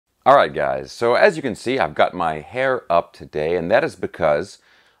Alright guys, so as you can see I've got my hair up today, and that is because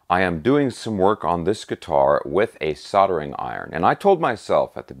I am doing some work on this guitar with a soldering iron. And I told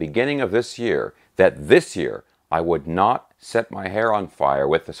myself at the beginning of this year that this year I would not set my hair on fire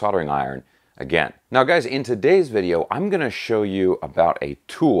with the soldering iron again. Now guys, in today's video I'm going to show you about a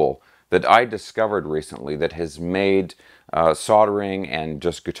tool that I discovered recently that has made soldering and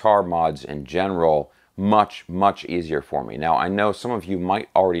just guitar mods in general much easier for me. Now I know some of you might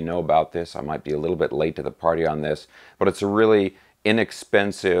already know about this. I might be a little bit late to the party on this, but it's a really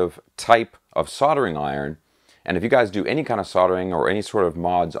inexpensive type of soldering iron. And if you guys do any kind of soldering or any sort of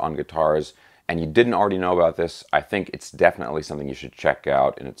mods on guitars and you didn't already know about this, I think it's definitely something you should check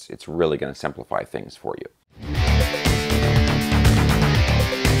out, and it's really going to simplify things for you.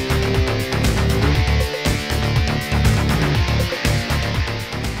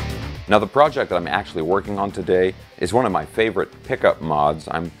 Now the project that I'm actually working on today is one of my favorite pickup mods.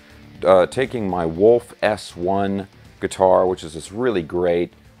 I'm taking my Wolf S1 guitar, which is this really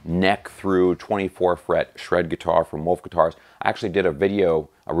great neck through 24 fret shred guitar from Wolf Guitars. I actually did a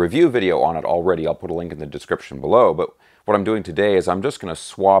review video on it already. I'll put a link in the description below. But what I'm doing today is I'm just going to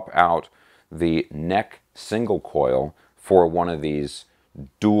swap out the neck single coil for one of these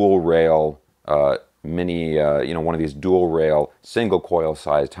dual rail one of these dual rail single coil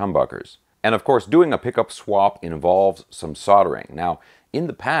sized humbuckers. And of course doing a pickup swap involves some soldering. Now in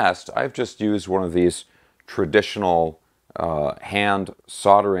the past I've just used one of these traditional hand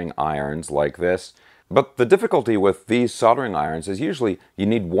soldering irons like this, but the difficulty with these soldering irons is usually you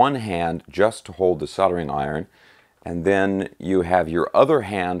need one hand just to hold the soldering iron, and then you have your other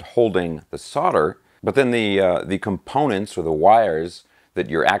hand holding the solder, but then the components or the wires that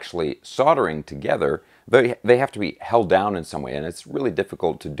you're actually soldering together, they have to be held down in some way, and it's really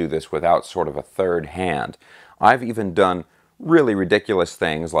difficult to do this without sort of a third hand. I've even done really ridiculous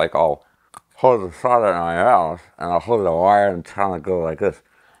things, like I'll hold the solder iron out and I'll hold the wire and kind of go like this.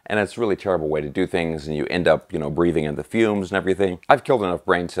 And it's a really terrible way to do things, and you end up, breathing in the fumes and everything. I've killed enough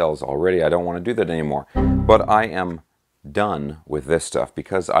brain cells already. I don't want to do that anymore. But I am done with this stuff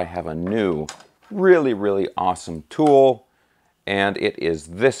because I have a new, really awesome tool. And it is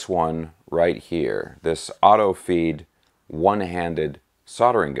this one right here, this auto feed one-handed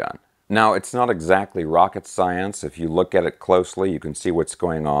soldering gun. Now it's not exactly rocket science. If you look at it closely, you can see what's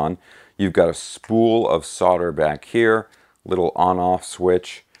going on. You've got a spool of solder back here, little on-off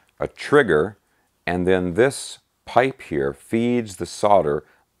switch, a trigger, and then this pipe here feeds the solder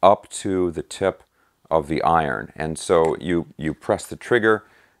up to the tip of the iron. And so you press the trigger,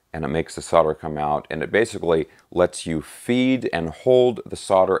 and it makes the solder come out, and it basically lets you feed and hold the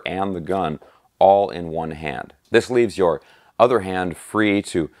solder and the gun all in one hand. This leaves your other hand free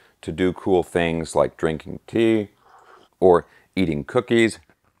to do cool things like drinking tea or eating cookies,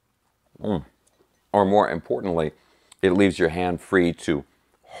 or more importantly, it leaves your hand free to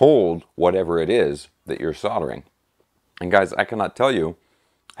hold whatever it is that you're soldering. And guys, I cannot tell you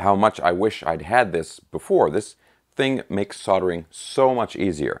how much I wish I'd had this before. This thing makes soldering so much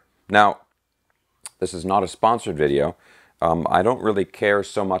easier. Now, this is not a sponsored video. I don't really care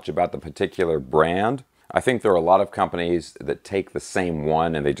so much about the particular brand. I think there are a lot of companies that take the same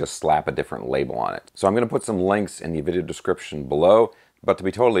one and they just slap a different label on it. So I'm going to put some links in the video description below, but to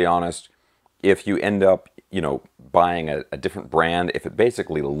be totally honest, if you end up, buying a different brand, if it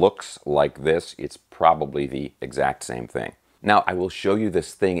basically looks like this, it's probably the exact same thing. Now, I will show you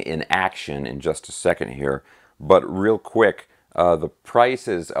this thing in action in just a second here, but real quick, the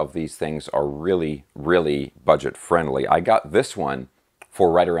prices of these things are really budget friendly. I got this one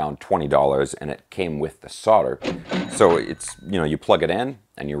for right around $20, and it came with the solder. So it's, you plug it in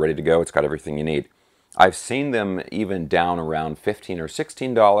and you're ready to go. It's got everything you need. I've seen them even down around $15 or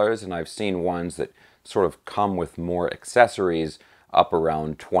 $16, and I've seen ones that sort of come with more accessories up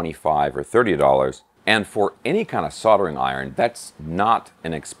around $25 or $30. And for any kind of soldering iron, that's not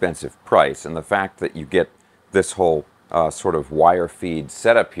an expensive price. And the fact that you get this whole sort of wire feed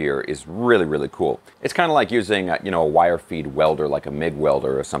setup here is really cool. It's kind of like using a wire feed welder, like a MIG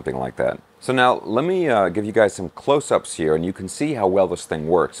welder or something like that. So now let me give you guys some close-ups here, and you can see how well this thing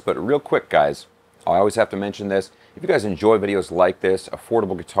works. But real quick, guys, I always have to mention this. If you guys enjoy videos like this,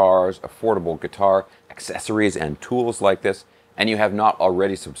 affordable guitars, affordable guitar accessories and tools like this, and you have not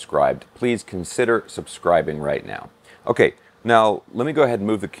already subscribed, please consider subscribing right now. Okay, now let me go ahead and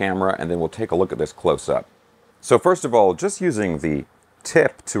move the camera, and then we'll take a look at this close-up. So first of all, just using the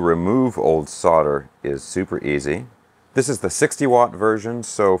tip to remove old solder is super easy. This is the 60-watt version,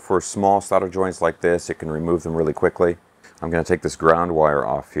 so for small solder joints like this, it can remove them really quickly. I'm going to take this ground wire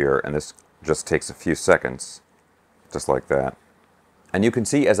off here, and this just takes a few seconds, just like that. And you can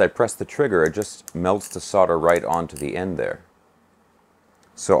see as I press the trigger, it just melts the solder right onto the end there.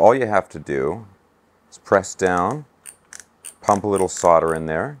 So all you have to do is press down, pump a little solder in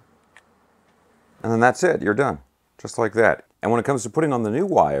there, and then that's it, you're done. Just like that. And when it comes to putting on the new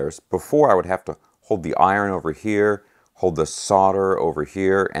wires, before I would have to hold the iron over here, hold the solder over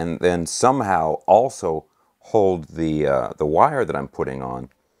here, and then somehow also hold the wire that I'm putting on.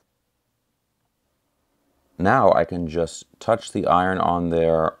 Now I can just touch the iron on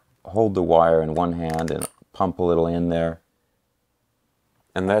there, hold the wire in one hand and pump a little in there.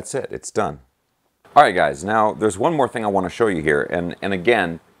 And that's it, it's done. All right guys, now there's one more thing I want to show you here. And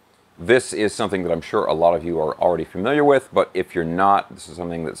again, this is something that I'm sure a lot of you are already familiar with, but if you're not, this is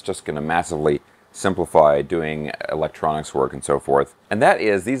something that's just going to massively simplify doing electronics work and so forth. And that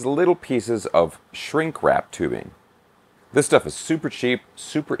is these little pieces of shrink wrap tubing. This stuff is super cheap,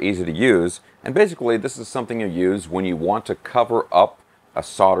 super easy to use, and basically this is something you use when you want to cover up a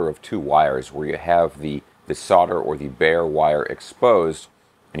solder of two wires where you have the solder or the bare wire exposed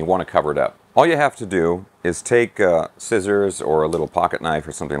and you want to cover it up. All you have to do is take scissors or a little pocket knife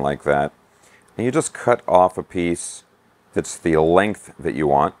or something like that, and you just cut off a piece that's the length that you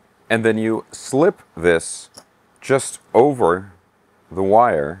want, and then you slip this just over the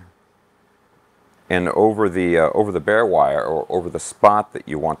wire and over the bare wire or over the spot that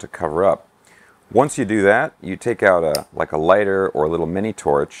you want to cover up. Once you do that, you take out like a lighter or a little mini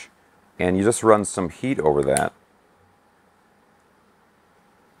torch, and you just run some heat over that,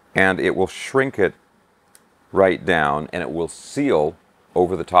 and it will shrink it right down, and it will seal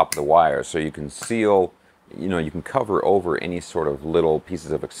over the top of the wire. So you can seal, you can cover over any sort of little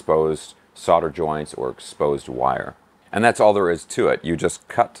pieces of exposed solder joints or exposed wire. And that's all there is to it. You just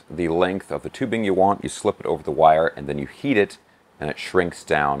cut the length of the tubing you want, you slip it over the wire, and then you heat it, and it shrinks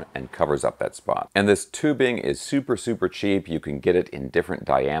down and covers up that spot. And this tubing is super, super cheap. You can get it in different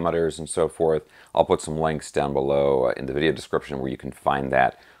diameters and so forth. I'll put some links down below in the video description where you can find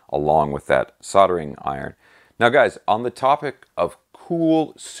that along with that soldering iron. Now guys, on the topic of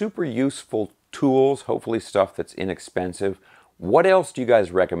cool, super useful tools, hopefully stuff that's inexpensive, what else do you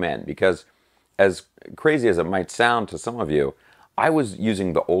guys recommend? Because as crazy as it might sound to some of you, I was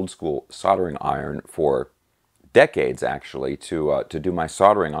using the old school soldering iron for decades actually to do my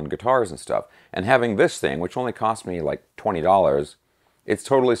soldering on guitars and stuff. And having this thing, which only cost me like $20, it's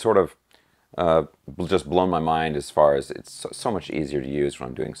totally sort of just blown my mind as far as it's so much easier to use when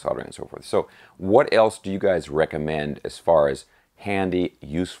I'm doing soldering and so forth. So what else do you guys recommend as far as handy,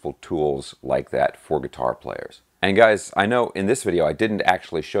 useful tools like that for guitar players? And guys, I know in this video I didn't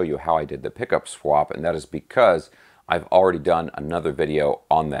actually show you how I did the pickup swap, and that is because I've already done another video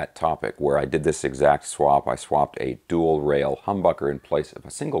on that topic where I did this exact swap. I swapped a dual rail humbucker in place of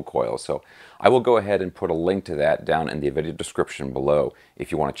a single coil. So I will go ahead and put a link to that down in the video description below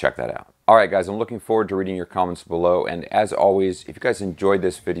if you want to check that out. Alright guys, I'm looking forward to reading your comments below, and as always, if you guys enjoyed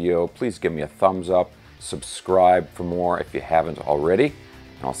this video, please give me a thumbs up, subscribe for more if you haven't already,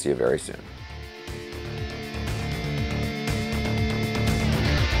 and I'll see you very soon.